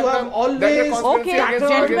Ghanshyam, you have always scattered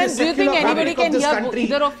gentlemen, do you think anybody can hear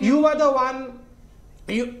either of you? You are the one.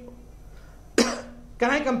 Can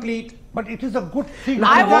I complete? But it is a good thing.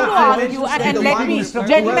 I want to ask you, and let me,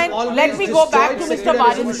 gentlemen, let me go back to Mr.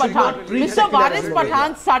 Waris Pathan. Mr. Waris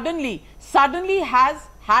Pathan suddenly has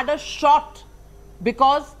had a shot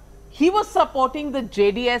because he was supporting the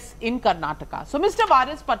JDS in Karnataka. So, Mr.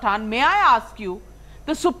 Waris Pathan, may I ask you,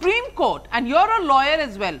 the Supreme Court, and you're a lawyer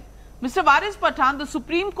as well, Mr. Waris Pathan, the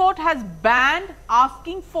Supreme Court has banned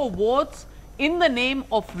asking for votes in the name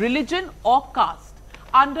of religion or caste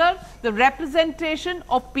under the Representation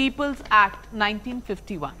of People's Act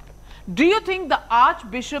 1951. Do you think the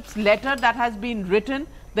Archbishop's letter that has been written,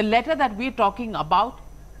 the letter that we're talking about,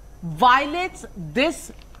 violates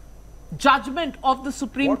this judgment of the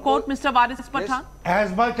Supreme Court, Mr. Waris Pathan?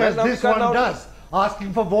 As much as this one does,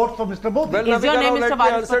 asking for votes for Mr. Modi. Well, is your name Mr.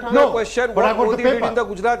 Waris Pathan? No, question. But What Modi did in the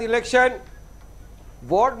Gujarat election?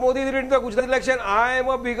 What Modi did in the Gujarat election? I am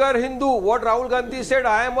a bigger Hindu. What Rahul Gandhi said,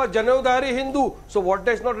 I am a Janodhari Hindu. So what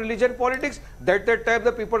is not religion politics? That time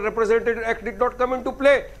the People Representative Act did not come into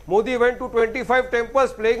play. Modi went to 25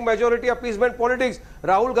 temples playing majority appeasement politics.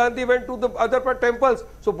 Rahul Gandhi went to the other temples.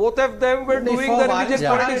 So both of them were doing the religious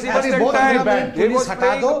politics in the time. They was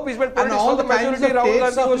playing appeasement politics for the majority. Rahul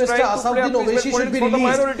Gandhi was trying to play appeasement politics for the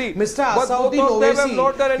minority. Mr. Asauddin Owaisi,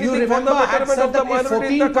 you remember had said that if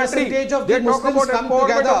 14% of the Muslims come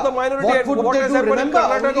together, what would they do? Remember,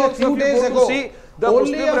 only a few days ago,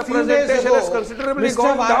 only a few days ago,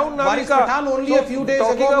 Mr. Waris Pathan, only a few days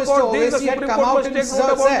ago, Mr. Owaisi had come out and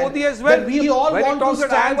said that we all want to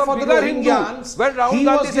stand for the Rohingyans. He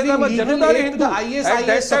was giving legal aid to the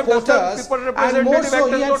ISIS supporters, and more so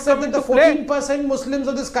he had said that the 14% Muslims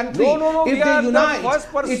of this country, if they unite,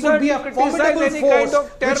 it would be a formidable force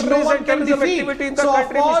which no one can defeat. So of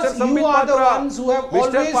course, you are the ones who have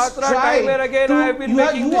always tried to,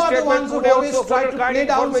 you are the ones who have always tried to play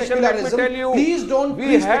down secularism. Please don't We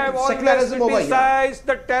preach have always secularism over here. criticized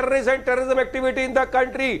the terrorism activity in the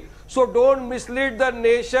country. So don't mislead the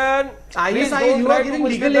nation. ISI, you are giving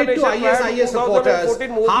legal aid to ISIS supporters.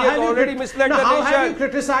 How have you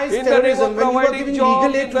criticized terrorism when you are giving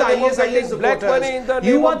legal aid to the ISIS supporters?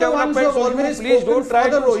 You are the ones who have always spoken for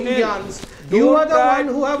the Rohingyans. You are the one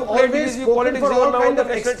who have always spoken for all kinds of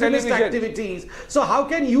extremist activities. So how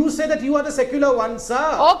can you say that you are the secular one, sir?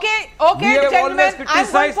 Okay, gentlemen,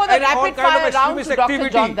 I'm going for the rapid fire round to Dr.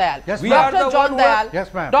 John Dayal. Yes, Dr. John Dayal.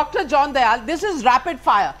 Yes, ma'am. Dr. John Dayal, this is rapid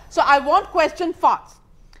fire. So I want question fast.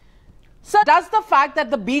 Sir, does the fact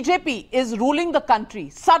that the BJP is ruling the country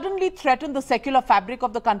suddenly threaten the secular fabric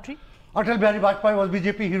of the country? Atal Bihari Vajpayee was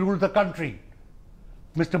BJP, he ruled the country.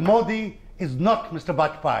 Mr. Modi is not Mr.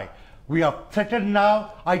 Vajpayee. We are threatened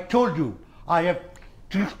now. I told you, I have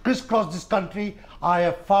crisscrossed this country. I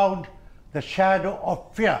have found the shadow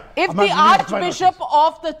of fear. If the Archbishop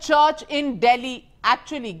of the church in Delhi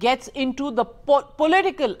actually gets into the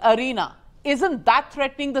political arena, isn't that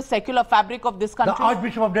threatening the secular fabric of this country? The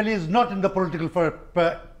Archbishop of Delhi is not in the political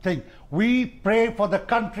thing. We pray for the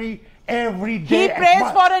country every day. He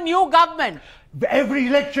prays for a new government. Every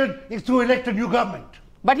election is to elect a new government.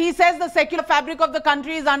 But he says the secular fabric of the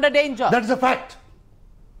country is under danger. That is a fact.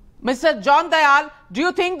 Mr. John Dayal, do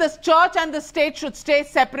you think the church and the state should stay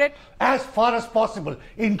separate? As far as possible,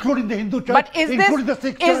 including the Hindu church, but including the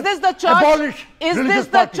Sikh church, is this the church, abolish is religious this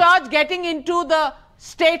the parties. church getting into the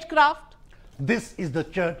statecraft? This is the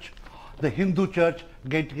church, the Hindu church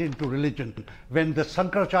getting into religion. When the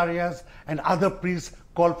Shankaracharyas and other priests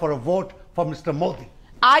call for a vote for Mr. Modi.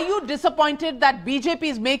 Are you disappointed that BJP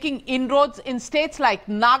is making inroads in states like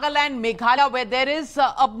Nagaland, Meghalaya,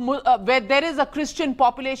 where there is a Christian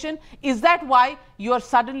population? Is that why you are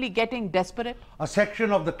suddenly getting desperate? A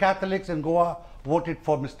section of the Catholics in Goa voted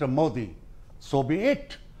for Mr. Modi. So be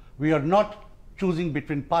it. We are not choosing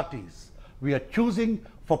between parties. We are choosing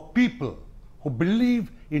for people who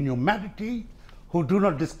believe in humanity, who do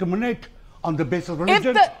not discriminate on the basis of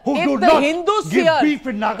religion, who do not give beef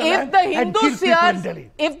in Nagaland and kill people in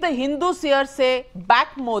Delhi. If the Hindu seers say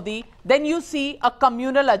back Modi, then you see a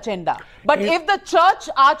communal agenda. But if the church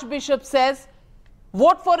archbishop says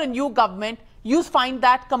vote for a new government, you find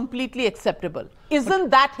that completely acceptable. Isn't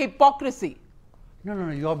that hypocrisy? No,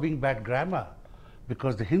 you are being bad grammar.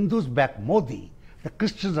 Because the Hindus back Modi, the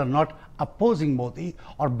Christians are not opposing Modi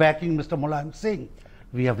or backing Mr. Mulayam Singh.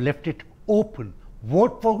 We have left it open.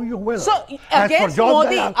 Vote for who you will. So, against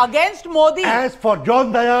Modi, As for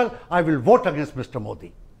John Dayal, I will vote against Mr.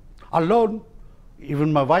 Modi. Alone,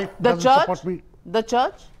 even my wife doesn't support me. The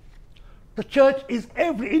church? The church is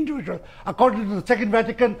every individual. According to the Second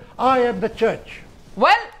Vatican, I am the church.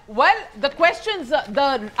 Well, the questions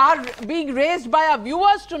are being raised by our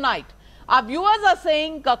viewers tonight. Our viewers are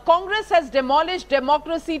saying Congress has demolished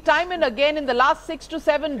democracy time and again in the last 6 to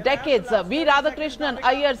 7 decades. V. Radhakrishnan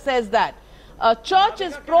Iyer says that. Church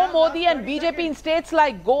is pro-Modi and BJP in states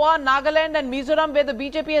like Goa, Nagaland and Mizoram where the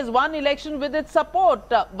BJP has won election with its support.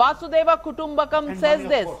 Vasudeva Kutumbakam says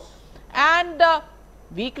this. And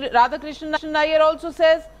V. Radhakrishnan Iyer also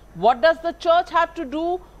says, what does the church have to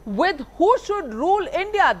do with who should rule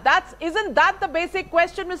India? Isn't that the basic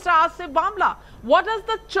question, Mr. Asif Bhamla? What does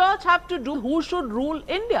the church have to do? Who should rule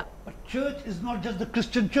India? But church is not just the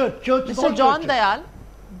Christian church. Church is all Mr. John churches. Dayal,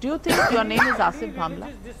 do you think your name is Asif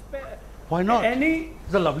Bhamla? Why not?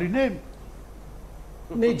 It's a lovely name.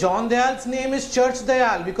 No, John Dayal's name is Church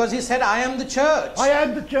Dayal because he said, I am the church. I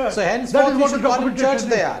am the church. So henceforth we should call him Church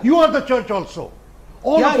Dayal. You are the church also.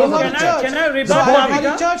 All yeah, of you us are the church. Can I rebut so I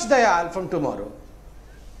Navika? am Church Dayal from tomorrow.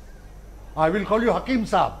 I will call you Hakim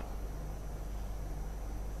Saab.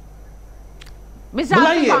 Mr.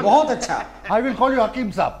 Asif Bhamla. बहुत अच्छा. I will call you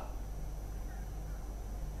Hakim Saab.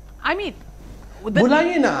 I mean,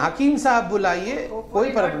 बुलाइए ना हकीम साहब बुलाइए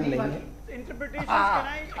कोई problem नहीं है.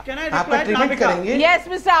 Can I आपका reply to ट्रीटमेंट Navika? करेंगे. Yes,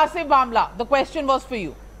 Mr. Asif Bhamla, the question was for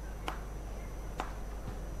you.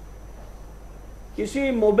 You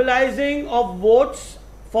see, mobilizing of votes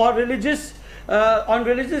for religious on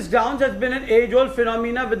religious grounds has been an age-old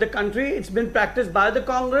phenomena with the country. It's been practiced by the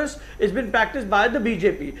Congress. It's been practiced by the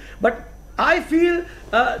BJP. But I feel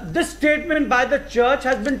this statement by the church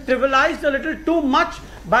has been trivialized a little too much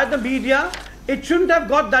by the media. It shouldn't have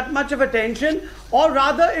got that much of attention, or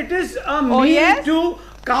rather, it is a means to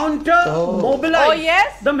counter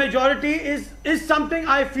mobilize the majority is something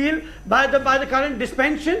I feel by the current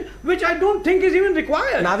dispensation, which I don't think is even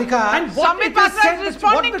required. Navika, and what Sambit it is Patra said, is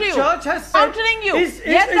responding what to the you. church has said Countering you. is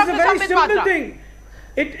Yes, a Dr. very Sambit simple Patra. thing.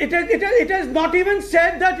 It has not even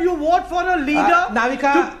said that you vote for a leader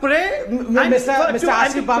to pray Mr.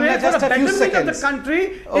 Asif Bamla, just a few seconds. Of the country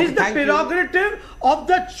is the prerogative of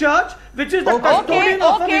the church, which is the custodian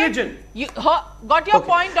of a religion. You got your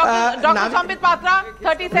point, Dr. Sambit Patra.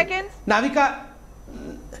 30 seconds.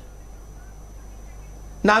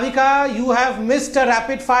 Navika, you have missed a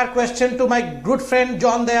rapid fire question to my good friend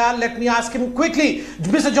John Dayal. Let me ask him quickly.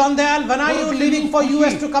 Mr. John Dayal, when are you leaving for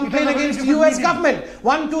US to complain against the US government?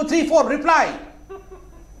 1, 2, 3, 4, reply.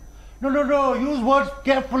 No, use words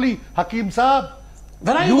carefully, Hakim Saab.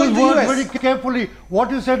 When are you going to US? Very carefully. What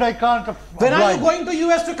you said I can't When are you going to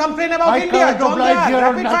US to complain about India? John Dayal,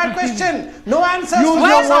 rapid fire question. No answers.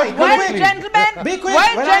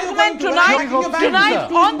 Gentlemen, tonight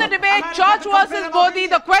on the debate, Church versus Modi,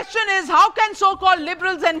 the question is, how can so-called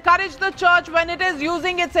liberals encourage the church when it is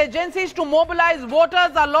using its agencies to mobilize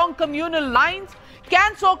voters along communal lines?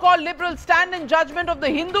 Can so-called liberals stand in judgment of the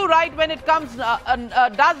Hindu right when it comes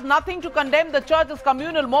does nothing to condemn the church's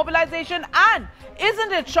communal mobilization? And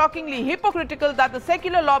isn't it shockingly hypocritical that the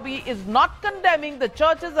secular lobby is not condemning the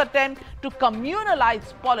church's attempt to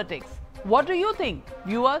communalize politics? What do you think,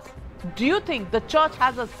 viewers? Do you think the church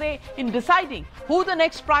has a say in deciding who the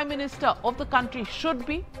next Prime Minister of the country should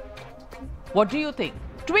be? What do you think?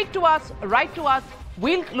 Tweet to us, write to us.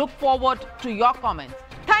 We'll look forward to your comments.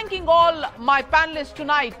 Thanking all my panelists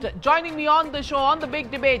tonight, joining me on the show on the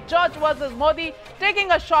big debate, Church versus Modi.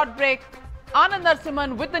 Taking a short break. Anand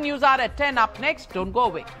Narasimhan with the Newshour at 10 up next. Don't go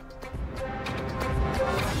away.